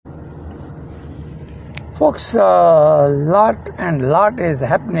Folks, lot is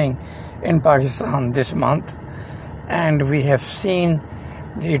happening in Pakistan this month, and we have seen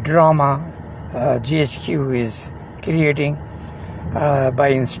the drama GHQ is creating by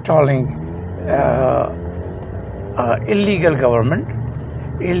installing illegal government.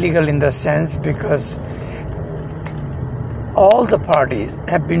 Illegal in the sense because all the parties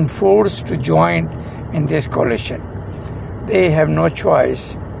have been forced to join in this coalition. They have no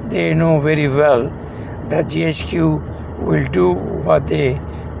choice. They know very well that GHQ will do what they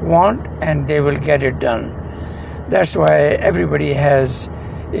want and they will get it done. That's why everybody is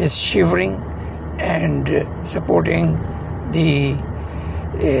shivering and supporting the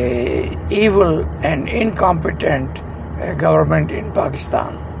evil and incompetent government in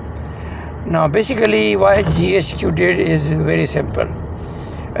Pakistan. Now, basically, what GHQ did is very simple.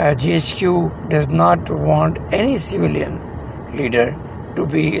 GHQ does not want any civilian leader to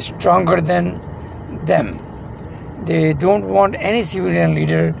be stronger than them. They don't want any civilian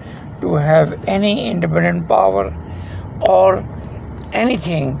leader to have any independent power or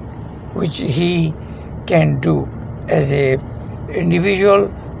anything which he can do as a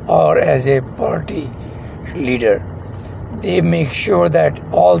individual or as a party leader. They make sure that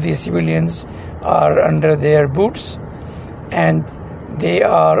all the civilians are under their boots and they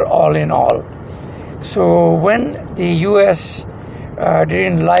are all in all. So when the US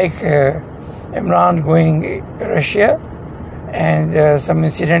didn't like Imran going Russia and some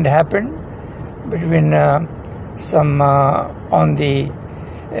incident happened between some on the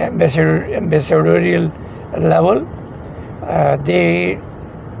ambassadorial level, they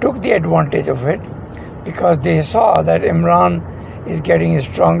took the advantage of it because they saw that Imran is getting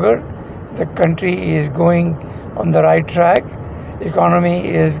stronger, the country is going on the right track, economy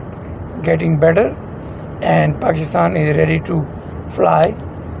is getting better, and Pakistan is ready to fly,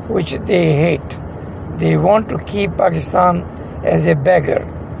 which they hate. They want to keep Pakistan as a beggar,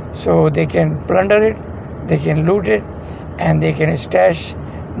 so they can plunder it, they can loot it, and they can stash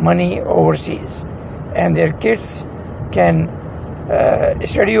money overseas. And their kids can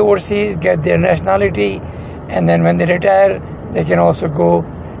study overseas, get their nationality, and then when they retire, they can also go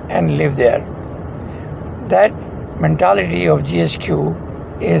and live there. That mentality of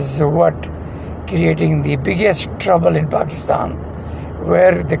GHQ is what creating the biggest trouble in Pakistan,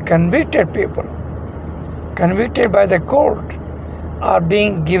 where the convicted people, convicted by the court, are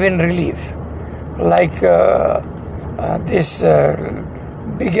being given relief. Like this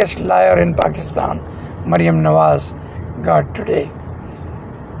biggest liar in Pakistan, Maryam Nawaz, got today.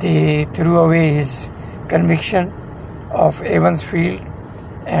 They threw away his conviction of Evans Field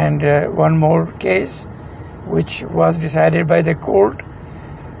and one more case which was decided by the court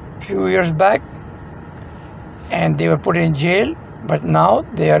a few years back, and they were put in jail, but now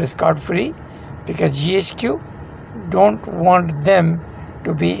they are scot-free because GHQ don't want them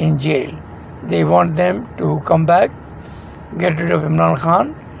to be in jail. They want them to come back, get rid of Imran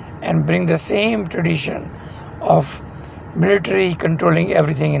Khan, and bring the same tradition of military controlling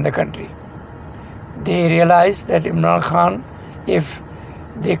everything in the country. They realize that Imran Khan, if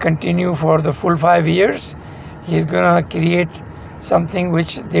they continue for the full 5 years, he's going to create something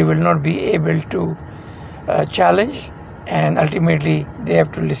which they will not be able to challenge, and ultimately they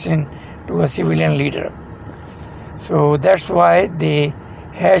have to listen to a civilian leader. So that's why they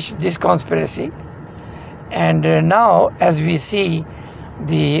hatched this conspiracy. And now, as we see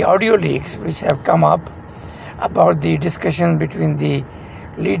the audio leaks which have come up about the discussion between the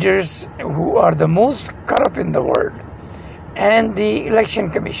leaders who are the most corrupt in the world and the election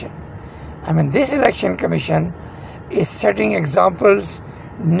commission. I mean, this election commission is setting examples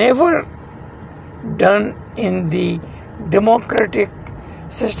never done in the democratic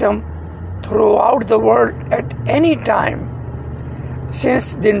system throughout the world at any time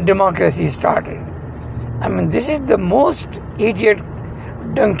since the democracy started. I mean, this is the most idiot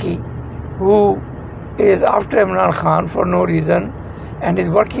donkey who is after Imran Khan for no reason and is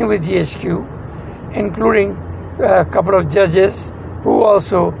working with GHQ, including a couple of judges who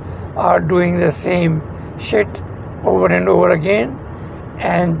also are doing the same shit over and over again,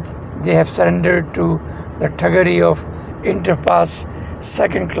 and they have surrendered to the thuggery of interpass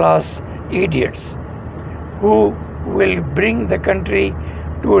second-class idiots who will bring the country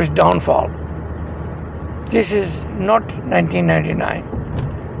to its downfall. This is not 1999.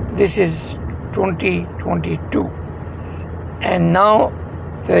 This is 2022. And now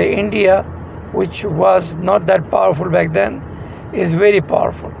the India, which was not that powerful back then, is very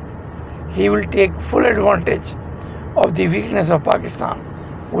powerful. He will take full advantage of the weakness of Pakistan,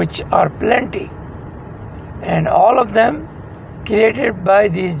 which are plenty. And all of them created by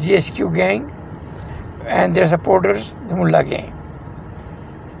this GHQ gang and their supporters, the Mullah gang.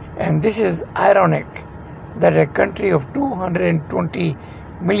 And this is ironic that a country of 220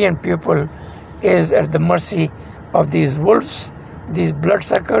 million people is at the mercy of these wolves, these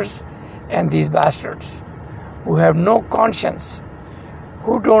bloodsuckers, and these bastards who have no conscience,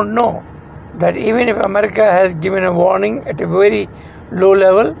 who don't know that even if America has given a warning at a very low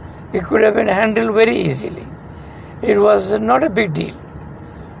level, it could have been handled very easily. It was not a big deal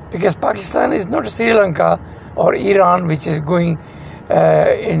because Pakistan is not Sri Lanka or Iran, which is going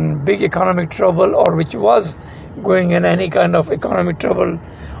in big economic trouble, or which was going in any kind of economic trouble,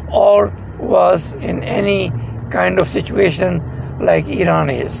 or was in any kind of situation like Iran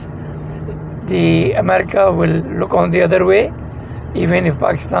is. The America will look on the other way, even if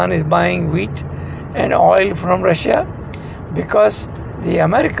Pakistan is buying wheat and oil from Russia, because the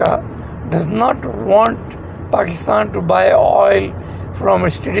America does not want Pakistan to buy oil from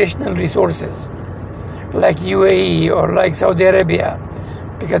its traditional resources like UAE or like Saudi Arabia,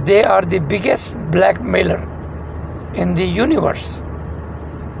 because they are the biggest blackmailer in the universe.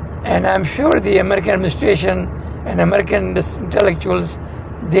 And I'm sure the American administration and American intellectuals,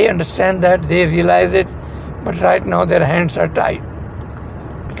 they understand that, they realize it, but right now their hands are tied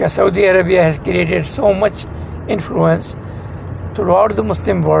because Saudi Arabia has created so much influence throughout the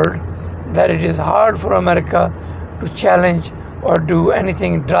Muslim world that it is hard for America to challenge or do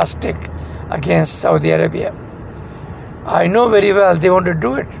anything drastic against Saudi Arabia. I know very well they want to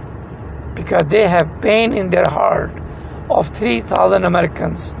do it because they have pain in their heart of 3,000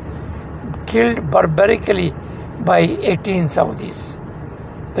 Americans killed barbarically by 18 Saudis.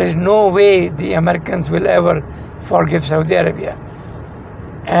 There is no way the Americans will ever forgive Saudi Arabia.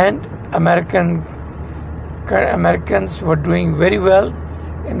 And Americans were doing very well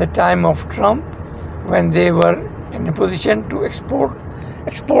in the time of Trump when they were in a position to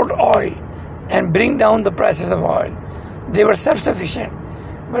export oil and bring down the prices of oil. They were self-sufficient.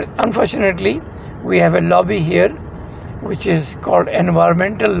 But unfortunately, we have a lobby here which is called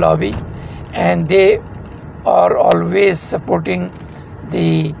environmental lobby, and they are always supporting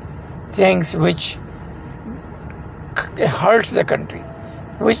the things which hurts the country,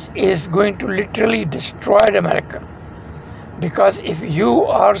 which is going to literally destroy America. Because if you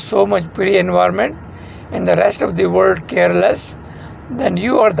are so much pre-environment and the rest of the world care less, then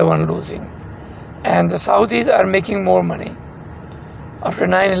you are the one losing. And the Saudis are making more money. After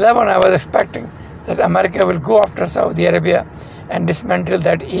 9/11, I was expecting that America will go after Saudi Arabia and dismantle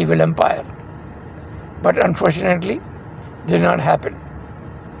that evil empire. But unfortunately, did not happen.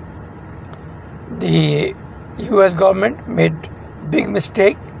 The US government made big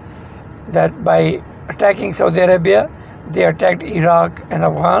mistake that by attacking Saudi Arabia, they attacked Iraq and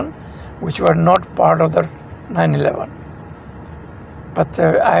Afghan, which were not part of the 9/11. But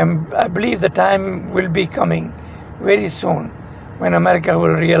I believe the time will be coming very soon when America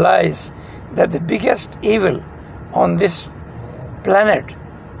will realize that the biggest evil on this planet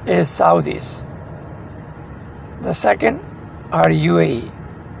is Saudis. The second are UAE.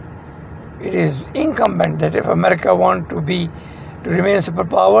 It is incumbent that if America wants to remain a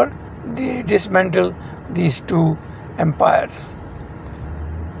superpower, they dismantle these two empires.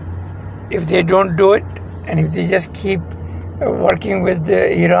 If they don't do it, and if they just keep working with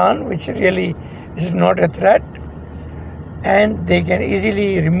Iran, which really is not a threat, and they can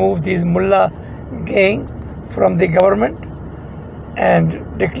easily remove these mullah gang from the government and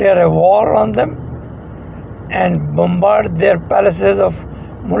declare a war on them and bombard their palaces of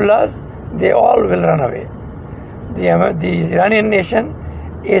mullahs, they all will run away. The Iranian nation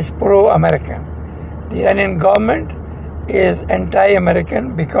is pro-American. The Iranian government is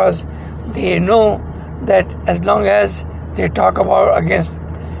anti-American because they know that as long as they talk about against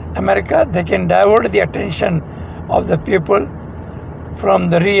America, they can divert the attention of the people from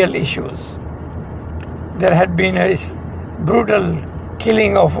the real issues. There had been a brutal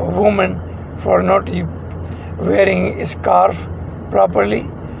killing of a woman for not wearing a scarf properly,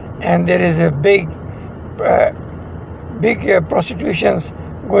 and there is a big prostitutions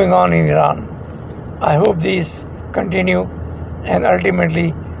going on in Iran. I hope these continue, and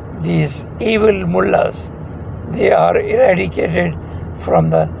ultimately these evil mullahs, they are eradicated from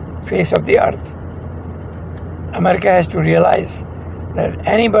the face of the earth. America has to realize that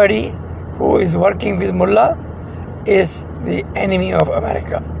anybody who is working with mullah is the enemy of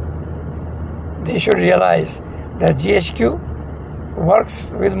America. They should realize that GHQ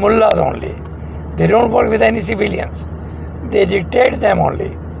works with mullahs only. They don't work with any civilians. They dictate them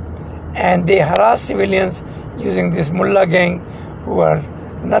only. And they harass civilians using this mullah gang who are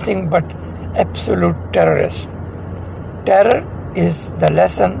nothing but absolute terrorists. Terror is the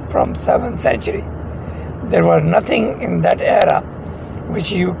lesson from 7th century. there was nothing in that era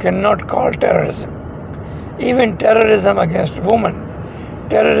which you cannot call terrorism. Even terrorism against women,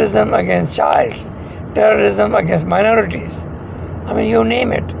 terrorism against child, terrorism against minorities. I mean, you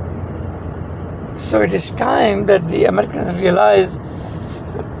name it. So it is time that the Americans realize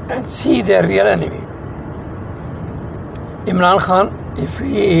and see their real enemy. Imran Khan, if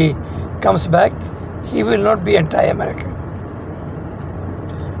he comes back, he will not be anti-American.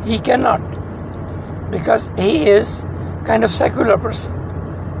 He cannot, because he is kind of secular person.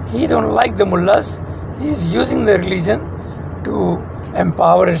 He don't like the mullahs. He is using the religion to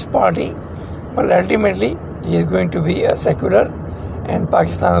empower his party, but ultimately he is going to be a secular, and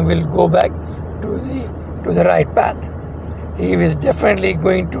Pakistan will go back to the right path. He is definitely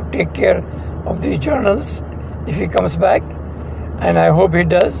going to take care of the journals if he comes back, and I hope he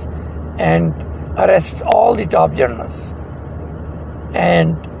does, and arrest all the top journalists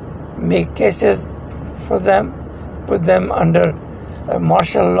and make cases for them, put them under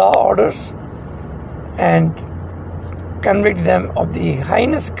martial law orders, and convict them of the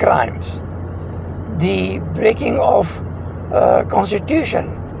heinous crimes, the breaking of constitution,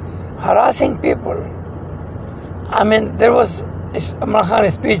 harassing people. I mean, there was Imran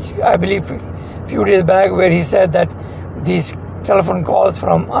Khan's speech, I believe, a few days back, where he said that these telephone calls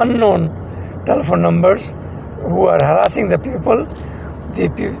from unknown telephone numbers who are harassing the people,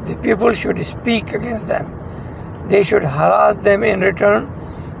 the people should speak against them. They should harass them in return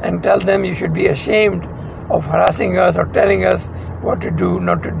and tell them, you should be ashamed of harassing us or telling us what to do,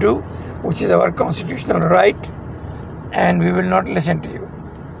 not to do, which is our constitutional right, and we will not listen to you.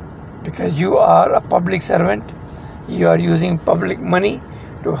 Because you are a public servant, you are using public money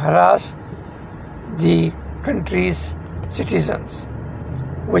to harass the country's citizens,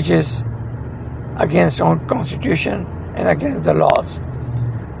 which is against our constitution and against the laws.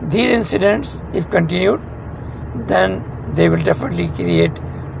 These incidents, if continued, then they will definitely create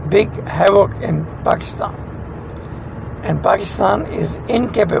big havoc in Pakistan. And Pakistan is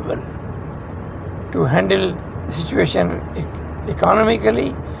incapable to handle the situation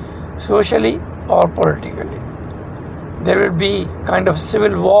economically, socially, or politically. There will be kind of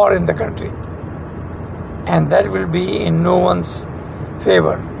civil war in the country, and that will be in no one's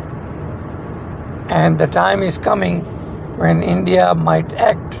favor. And the time is coming when India might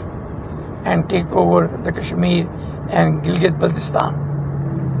act and take over the Kashmir and Gilgit-Baltistan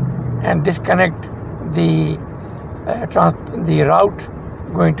and disconnect the route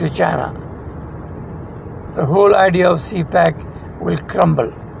going to China. The whole idea of CPEC will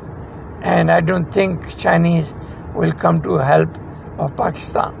crumble, and I don't think Chinese will come to help of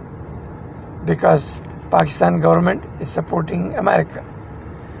Pakistan, because Pakistan government is supporting America.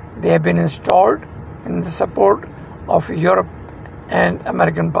 They have been installed in the support of Europe and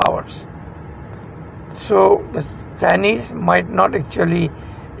American powers. So the Chinese might not actually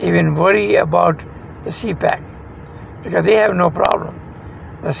even worry about the CPEC, because they have no problem.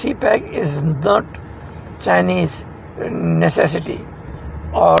 The CPEC is not Chinese necessity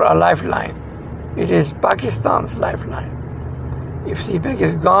or a lifeline. It is Pakistan's lifeline. If CPEC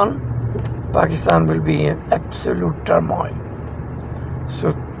is gone, Pakistan will be in absolute turmoil.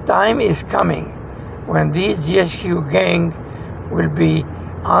 So time is coming when these GHQ gang will be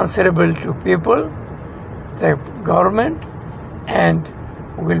answerable to people, the government, and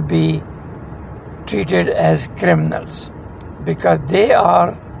will be treated as criminals, because they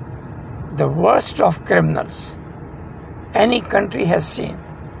are the worst of criminals any country has seen.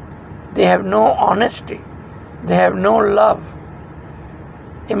 They have no honesty. They have no love.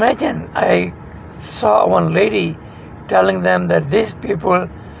 Imagine, I saw one lady telling them that these people,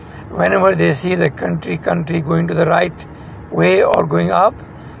 whenever they see the country going to the right way or going up,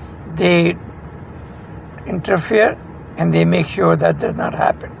 they interfere and they make sure that does not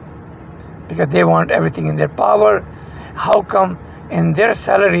happen, because they want everything in their power. How come in their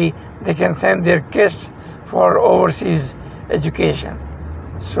salary they can send their kids for overseas education?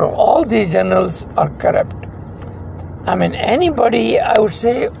 So all these generals are corrupt. I mean, anybody, I would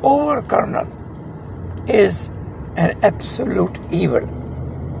say, over colonel is an absolute evil.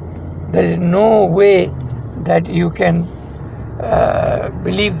 There is no way that you can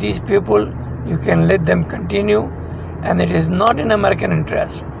believe these people, you can let them continue, and it is not in American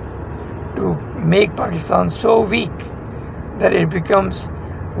interest to make Pakistan so weak that it becomes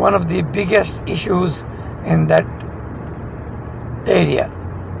one of the biggest issues in that area.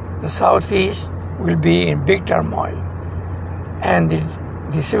 The Southeast will be in big turmoil, and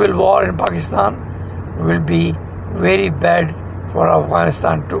the civil war in Pakistan will be very bad for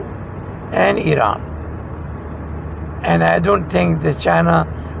Afghanistan too, and Iran. And I don't think that China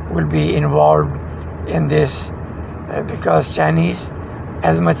will be involved in this because Chinese,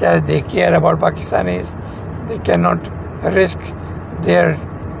 as much as they care about Pakistanis, they cannot risk their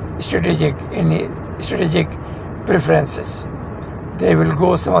strategic preferences. They will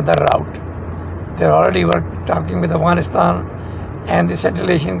go some other route. They already were talking with Afghanistan and the Central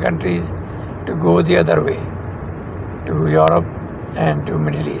Asian countries to go the other way, to Europe and to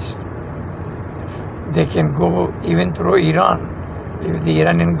Middle East. They can go even through Iran if the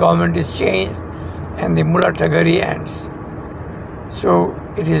Iranian government is changed and the Mullah Taghari ends. So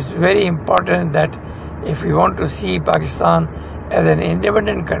it is very important that if we want to see Pakistan as an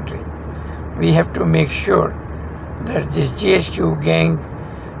independent country, we have to make sure that this GHQ gang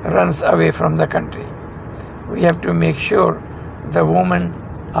runs away from the country. We have to make sure the women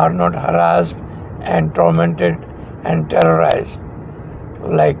are not harassed and tormented and terrorized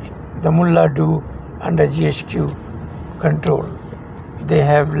like the mullah do under GHQ control. They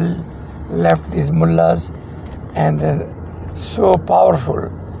have left these mullahs and they're so powerful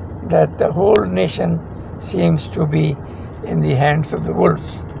that the whole nation seems to be in the hands of the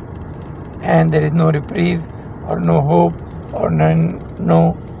wolves, and there is no reprieve or no hope or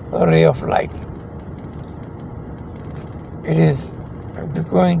no ray of light. It is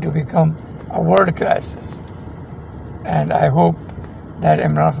going to become a world crisis, and I hope that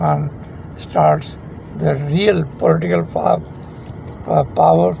Imran Khan starts the real political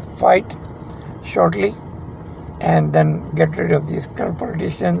power fight shortly, and then get rid of these corrupt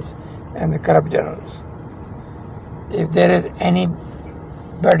politicians and the corrupt generals. If there is any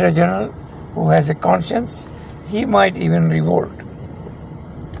better general who has a conscience, he might even revolt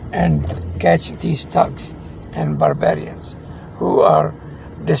and catch these thugs and barbarians who are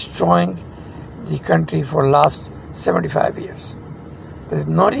destroying the country for last 75 years. There is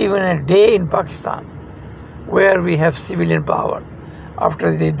not even a day in Pakistan where we have civilian power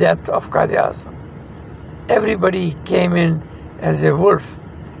after the death of Quaid-e-Azam. Everybody came in as a wolf,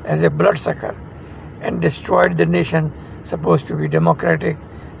 as a bloodsucker, and destroyed the nation supposed to be democratic,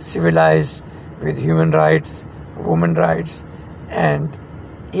 civilized, with human rights, women rights, and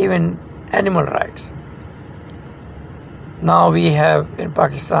even animal rights. Now we have in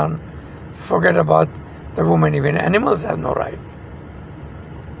Pakistan, forget about the women, even animals have no right.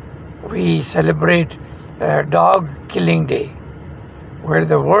 We celebrate Dog Killing Day, where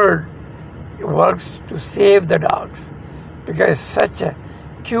the world works to save the dogs because it's such a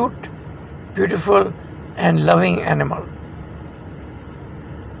cute, beautiful, and loving animal.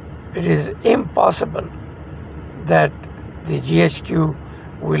 It is impossible that the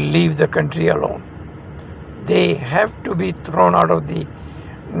GHQ will leave the country alone. They have to be thrown out of the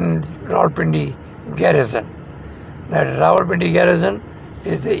Rawalpindi garrison. That Rawalpindi garrison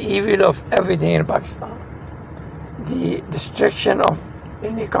is the evil of everything in Pakistan. The destruction of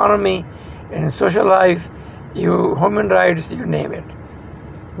in economy, in social life, human rights, you name it.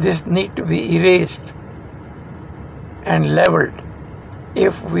 This need to be erased and leveled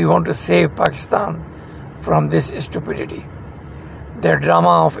if we want to save Pakistan from this stupidity. The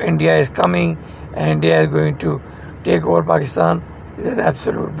drama of India is coming and India is going to take over Pakistan is an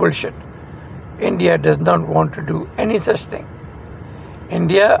absolute bullshit. India does not want to do any such thing.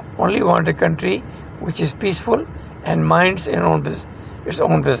 India only wants a country which is peaceful and minds its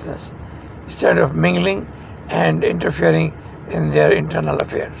own business instead of mingling and interfering in their internal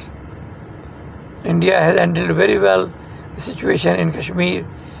affairs. India has handled very well the situation in Kashmir,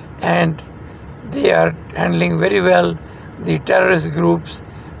 and they are handling very well the terrorist groups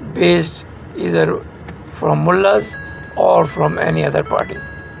based either from mullahs or from any other party.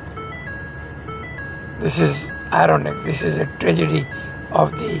 This is ironic. This is a tragedy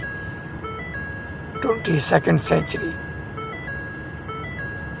of the 22nd century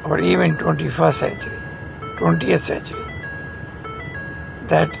or even 21st century, 20th century,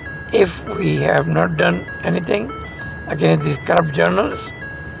 that if we have not done anything against these corrupt journals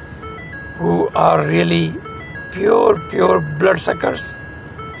who are really pure bloodsuckers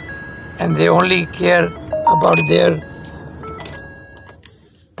and they only care about their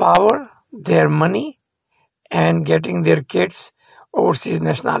power, their money, and getting their kids overseas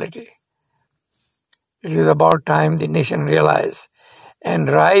nationality. It is about time the nation realize and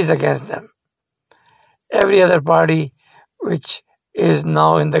rise against them. Every other party which is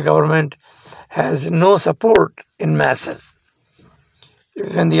now in the government has no support in masses.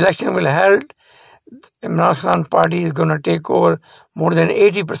 When the election will be held, Imran Khan party is going to take over more than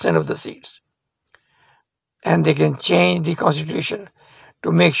 80% of the seats. And they can change the constitution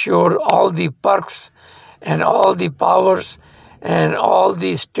to make sure all the perks and all the powers and all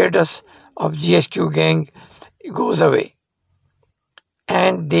the status of GHQ gang goes away.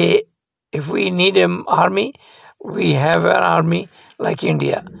 And they If we need an army, we have an army like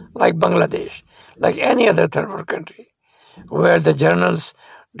India, like Bangladesh, like any other third world country, where the journals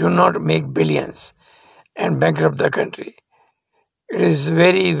do not make billions and bankrupt the country. It is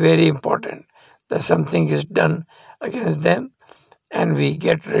very, very important that something is done against them and we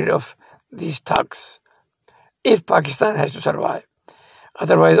get rid of these thugs if Pakistan has to survive.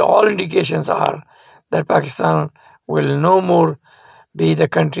 Otherwise, all indications are that Pakistan will no more be the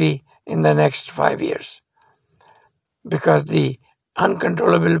country in the next 5 years because the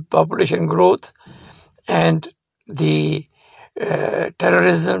uncontrollable population growth and the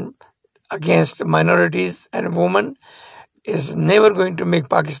terrorism against minorities and women is never going to make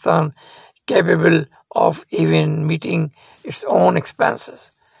Pakistan capable of even meeting its own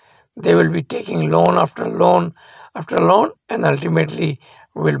expenses. They will be taking loan after loan after loan and ultimately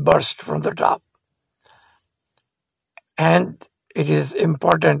will burst from the top. And it is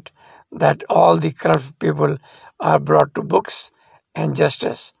important that all the corrupt people are brought to books and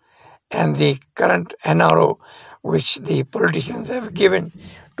justice, and the current NRO, which the politicians have given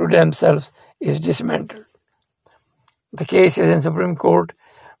to themselves, is dismantled. The case is in Supreme Court,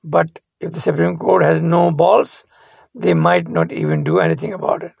 but if the Supreme Court has no balls, they might not even do anything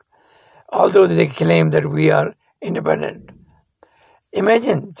about it, although they claim that we are independent.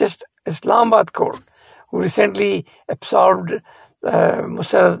 Imagine just Islamabad court, who recently absolved Maryam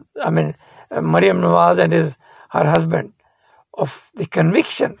Nawaz and her husband of the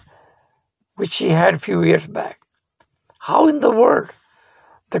conviction which she had a few years back. How in the world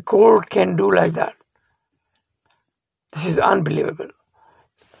the court can do like that? This is unbelievable.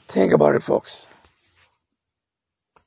 Think about it, folks.